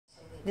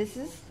This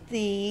is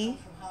the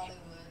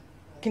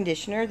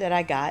conditioner that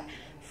I got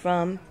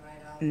from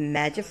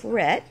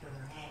Magiflorette.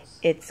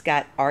 It's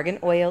got argan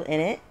oil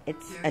in it.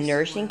 It's a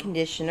nourishing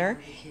conditioner.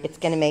 It's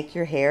going to make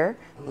your hair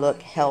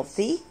look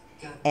healthy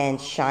and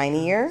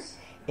shinier.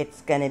 It's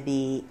going to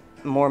be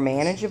more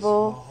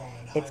manageable.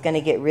 It's going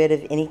to get rid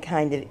of any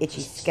kind of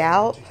itchy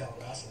scalp.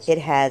 It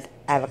has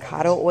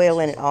avocado oil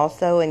in it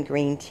also, and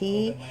green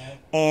tea.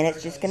 And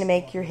it's just going to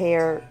make your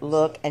hair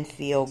look and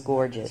feel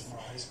gorgeous.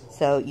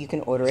 So you can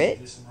order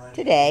it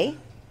today.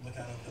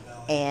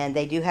 And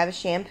they do have a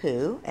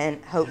shampoo,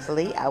 and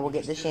hopefully I will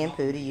get the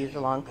shampoo to use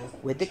along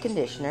with the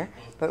conditioner.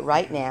 But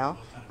right now,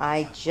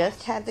 I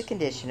just have the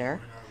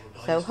conditioner,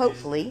 so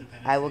hopefully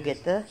I will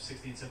get the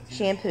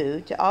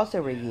shampoo to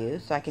also review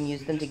so I can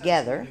use them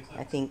together.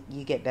 I think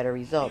you get better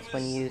results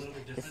when you use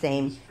the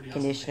same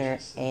conditioner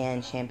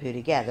and shampoo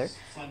together.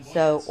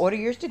 So order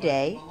yours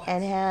today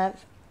and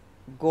have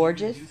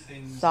gorgeous,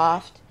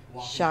 soft,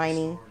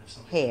 shining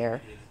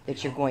hair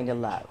that you're going to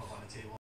love.